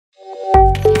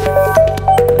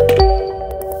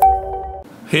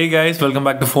Hey guys, welcome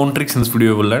back to Phone Tricks. In this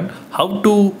video we will learn how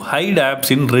to hide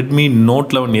apps in Redmi Note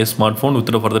 11s smartphone.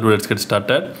 Without further ado, let's get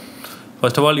started.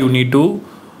 First of all, you need to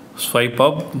swipe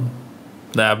up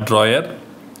the app drawer.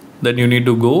 Then you need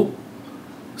to go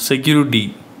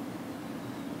security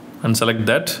and select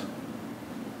that.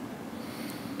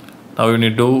 Now you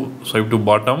need to swipe to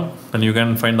bottom and you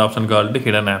can find the option called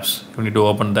hidden apps. You need to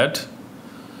open that.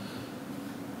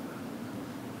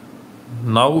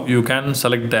 Now you can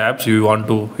select the apps you want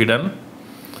to hidden.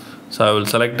 So I will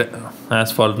select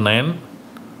Asphalt 9,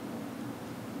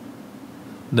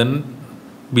 then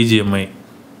BGMI.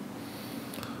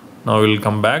 Now we will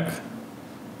come back.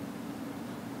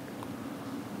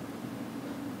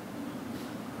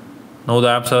 Now the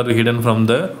apps are hidden from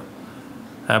the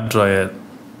app drawer.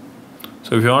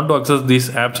 So if you want to access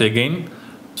these apps again,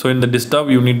 so in the desktop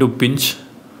you need to pinch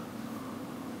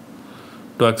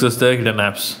to access the hidden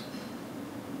apps.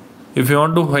 If you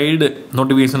want to hide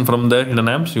notification from the hidden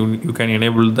apps, you can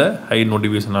enable the hide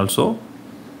notification also.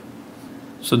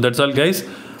 So that's all guys.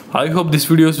 I hope this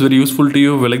video is very useful to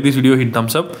you. If you like this video, hit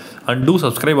thumbs up and do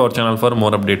subscribe our channel for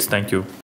more updates. Thank you.